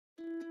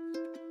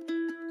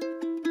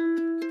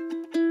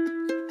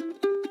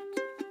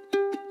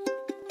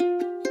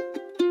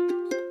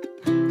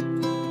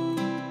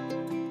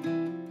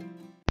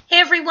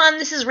everyone,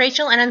 this is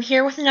Rachel and I'm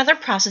here with another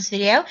process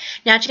video.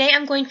 Now today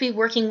I'm going to be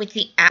working with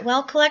the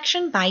Atwell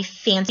collection by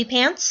Fancy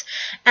Pants,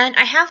 and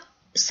I have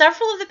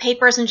several of the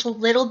papers and just a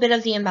little bit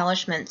of the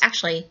embellishments.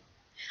 Actually,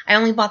 I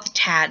only bought the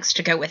tags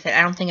to go with it.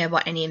 I don't think I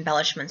bought any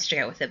embellishments to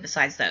go with it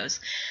besides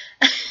those.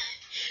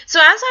 So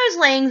as I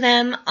was laying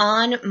them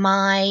on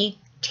my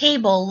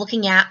table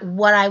looking at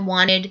what I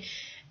wanted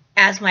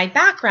as my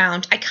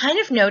background, I kind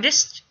of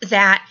noticed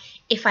that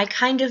if I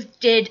kind of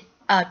did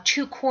a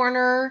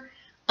two-corner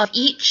of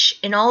each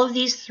in all of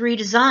these three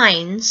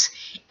designs,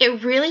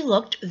 it really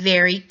looked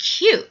very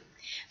cute.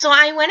 So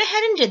I went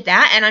ahead and did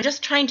that, and I'm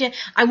just trying to,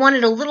 I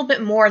wanted a little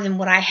bit more than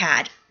what I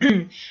had.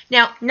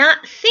 Now,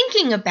 not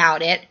thinking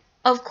about it,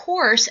 of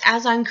course,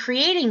 as I'm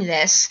creating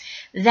this,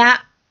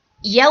 that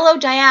yellow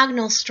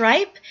diagonal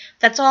stripe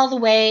that's all the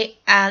way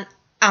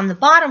on the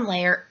bottom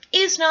layer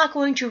is not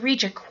going to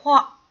reach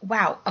across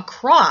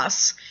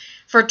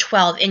for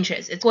 12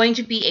 inches. It's going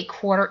to be a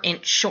 1/4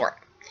 inch short.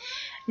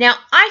 Now,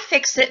 I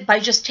fix it by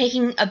just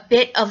taking a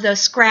bit of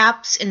those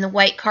scraps in the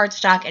white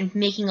cardstock and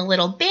making a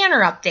little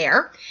banner up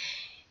there.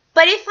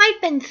 But if I'd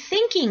been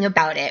thinking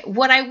about it,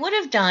 what I would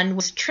have done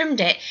was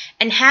trimmed it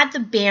and had the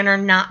banner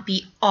not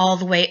be all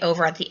the way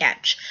over at the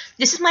edge.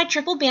 This is my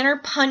triple banner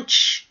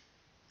punch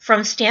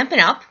from Stampin'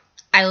 Up!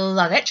 I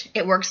love it.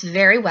 It works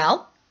very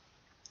well.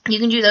 You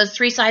can do those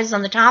 3 sizes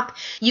on the top.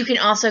 You can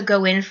also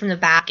go in from the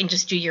back and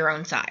just do your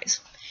own size.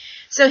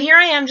 So here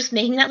I am just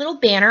making that little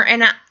banner,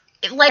 and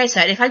like I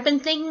said, if I'd been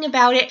thinking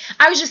about it,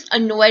 I was just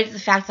annoyed at the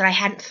fact that I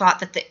hadn't thought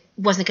that it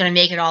wasn't going to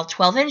make it all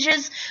 12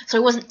 inches, so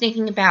I wasn't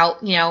thinking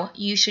about, you know,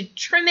 you should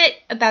trim it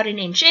about 1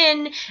 inch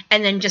in,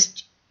 and then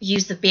just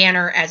use the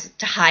banner as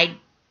to hide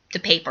the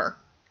paper.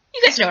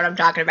 You guys know what I'm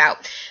talking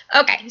about.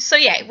 Okay, so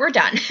yay, we're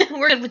done.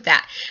 We're good with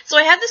that. So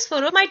I have this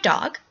photo of my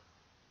dog,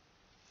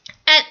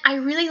 and I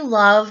really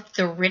loved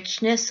the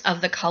richness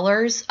of the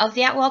colors of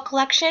the Atwell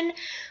collection,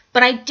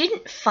 but I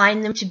didn't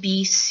find them to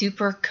be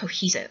super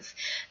cohesive.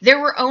 There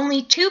were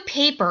only 2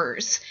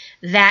 papers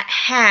that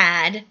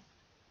had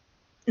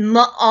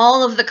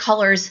all of the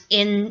colors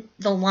in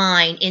the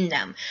line in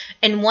them.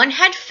 And one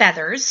had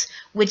feathers,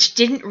 which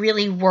didn't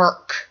really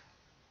work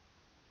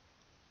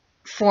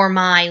for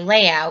my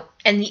layout,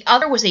 and the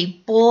other was a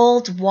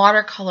bold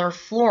watercolor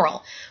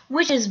floral,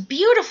 which is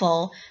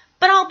beautiful,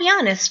 but I'll be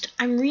honest,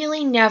 I'm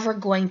really never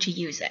going to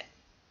use it.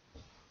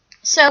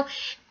 So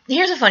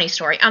here's a funny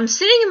story. I'm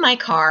sitting in my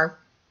car.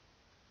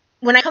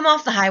 When I come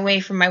off the highway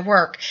from my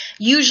work,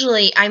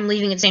 usually I'm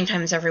leaving at the same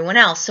time as everyone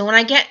else. So when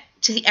I get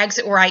to the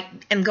exit where I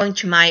am going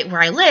to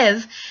where I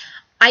live,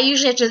 I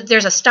usually have to,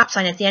 there's a stop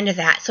sign at the end of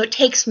that, so it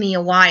takes me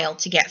a while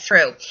to get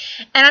through.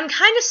 And I'm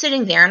kind of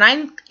sitting there, and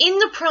I'm in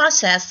the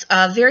process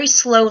of very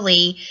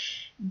slowly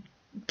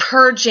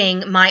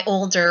purging my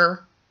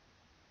older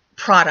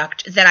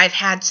product that I've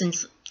had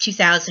since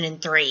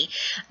 2003,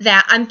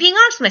 that I'm being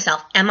honest with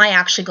myself, am I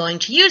actually going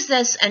to use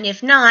this? And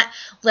if not,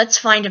 let's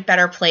find a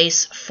better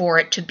place for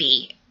it to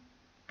be,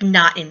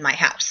 not in my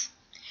house.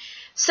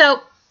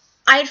 So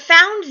I had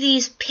found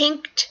these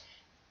pinked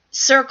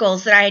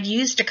circles that I had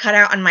used to cut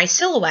out on my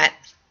silhouette,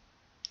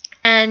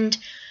 and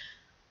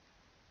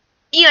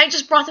I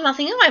just brought them out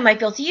thinking, oh, I might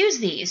be able to use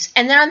these.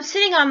 And then I'm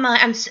sitting on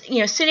my,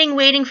 sitting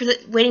waiting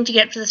to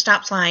get up to the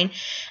stop sign,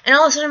 and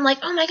all of a sudden I'm like,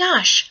 oh my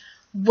gosh,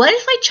 what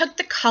if I took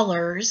the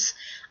colors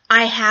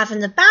I have in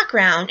the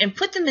background and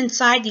put them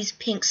inside these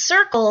pink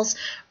circles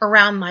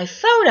around my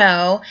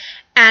photo?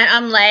 And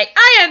I'm like,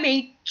 I am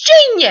a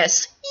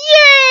genius!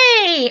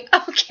 Yay!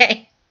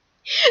 Okay.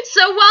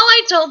 So while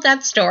I told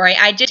that story,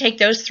 I did take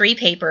those 3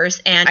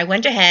 papers and I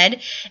went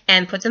ahead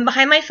and put them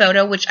behind my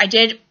photo, which I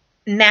did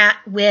matte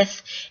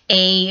with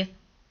a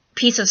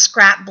piece of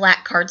scrap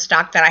black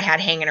cardstock that I had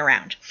hanging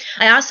around.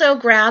 I also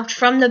grabbed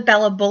from the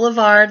Bella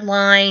Boulevard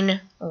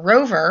line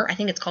Rover, I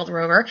think it's called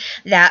Rover,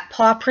 that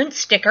paw print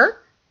sticker.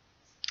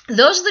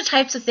 Those are the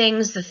types of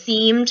things, the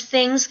themed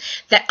things,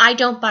 that I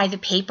don't buy the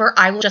paper,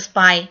 I will just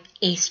buy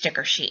a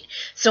sticker sheet.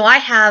 So I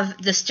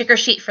have the sticker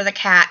sheet for the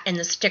cat and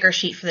the sticker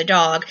sheet for the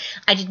dog.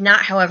 I did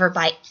not, however,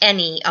 buy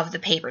any of the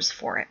papers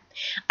for it.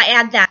 I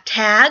add that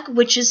tag,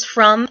 which is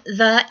from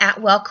the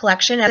Atwell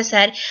collection. As I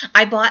said,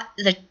 I bought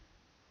the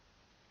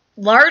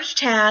large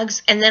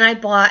tags, and then I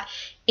bought,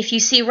 if you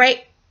see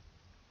right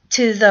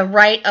to the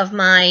right of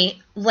my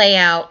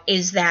layout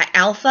is that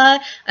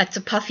alpha. It's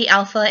a puffy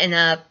alpha in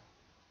a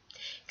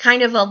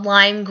kind of a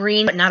lime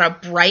green, but not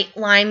a bright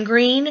lime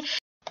green.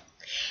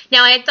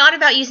 Now, I had thought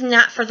about using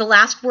that for the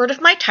last word of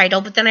my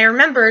title, but then I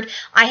remembered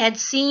I had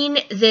seen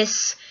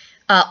this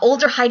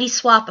older Heidi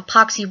Swap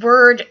epoxy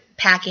word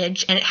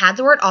package, and it had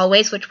the word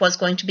always, which was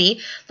going to be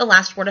the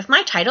last word of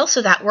my title,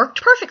 so that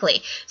worked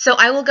perfectly. So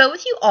I will go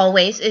with you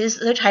always is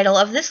the title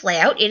of this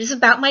layout. It is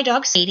about my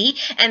dog Sadie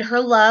and her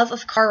love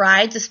of car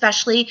rides,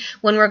 especially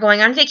when we're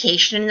going on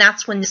vacation, and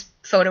that's when this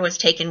photo was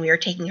taken. We were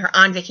taking her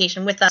on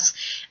vacation with us.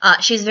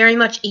 She's very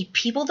much a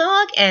people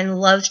dog and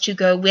loves to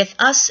go with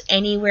us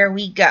anywhere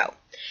we go.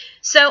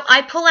 So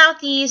I pull out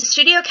these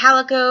Studio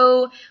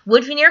Calico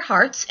wood veneer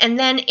hearts, and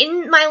then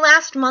in my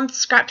last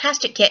month's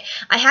Scraptastic kit,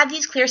 I had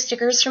these clear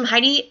stickers from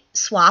Heidi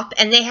Swap,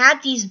 and they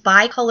had these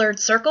bi-colored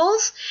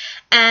circles,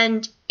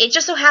 and it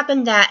just so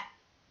happened that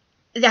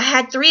I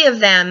had 3 of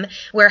them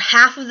where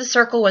half of the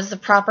circle was the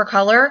proper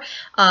color,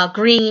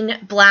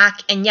 green,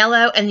 black, and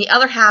yellow, and the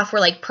other half were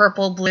like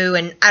purple, blue,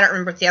 and I don't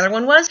remember what the other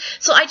one was,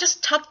 so I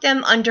just tucked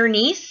them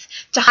underneath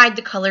to hide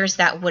the colors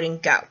that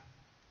wouldn't go.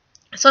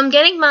 So I'm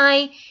getting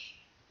my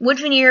wood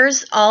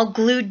veneers all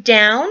glued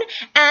down,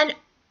 and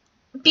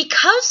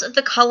because of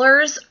the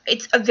colors,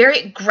 it's a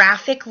very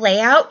graphic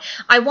layout,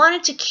 I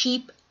wanted to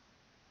keep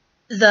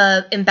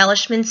the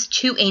embellishments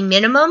to a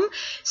minimum.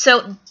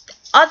 So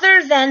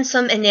other than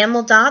some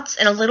enamel dots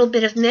and a little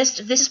bit of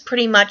mist, this is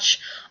pretty much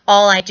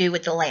all I do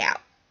with the layout.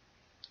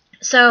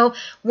 So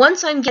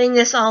once I'm getting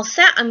this all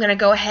set, I'm going to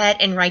go ahead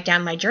and write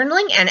down my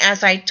journaling. And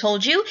as I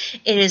told you,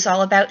 it is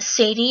all about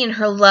Sadie and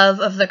her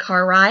love of the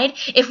car ride.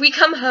 If we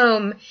come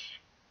home,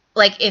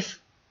 like if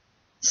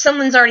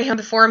someone's already home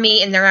before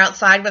me and they're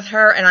outside with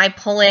her and I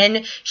pull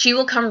in, she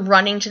will come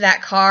running to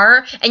that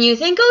car. And you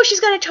think, oh, she's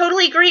going to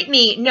totally greet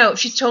me. No,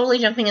 she's totally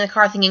jumping in the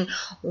car thinking,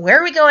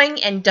 where are we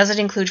going? And does it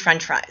include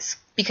French fries?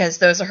 Because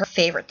those are her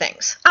favorite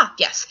things. Ah,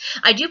 yes.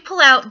 I do pull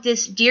out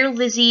this Dear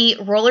Lizzie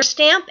roller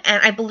stamp,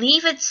 and I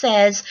believe it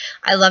says,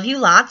 I love you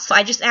lots. So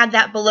I just add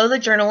that below the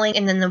journaling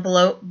and then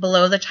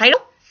below the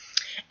title.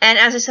 And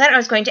as I said, I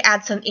was going to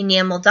add some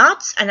enamel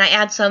dots, and I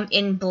add some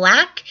in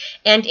black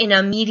and in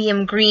a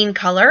medium green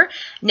color.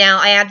 Now,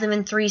 I add them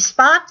in 3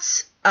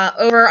 spots,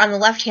 over on the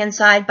left-hand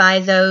side by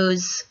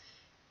those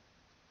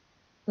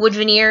wood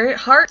veneer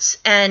hearts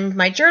and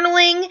my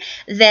journaling,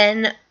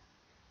 then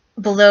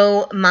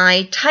below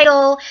my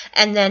title,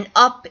 and then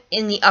up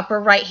in the upper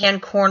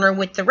right-hand corner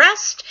with the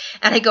rest.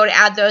 And I go to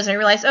add those, and I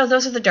realize, oh,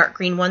 those are the dark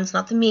green ones,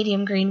 not the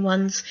medium green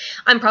ones.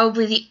 I'm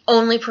probably the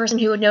only person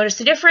who would notice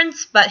the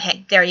difference, but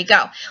hey, there you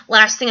go.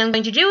 Last thing I'm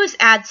going to do is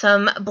add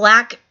some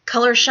black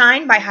Color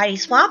Shine by Heidi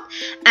Swap,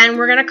 and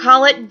we're going to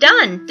call it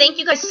done. Thank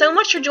you guys so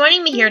much for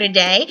joining me here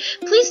today.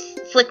 Please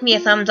flick me a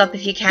thumbs up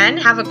if you can.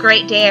 Have a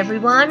great day,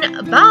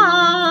 everyone.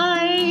 Bye!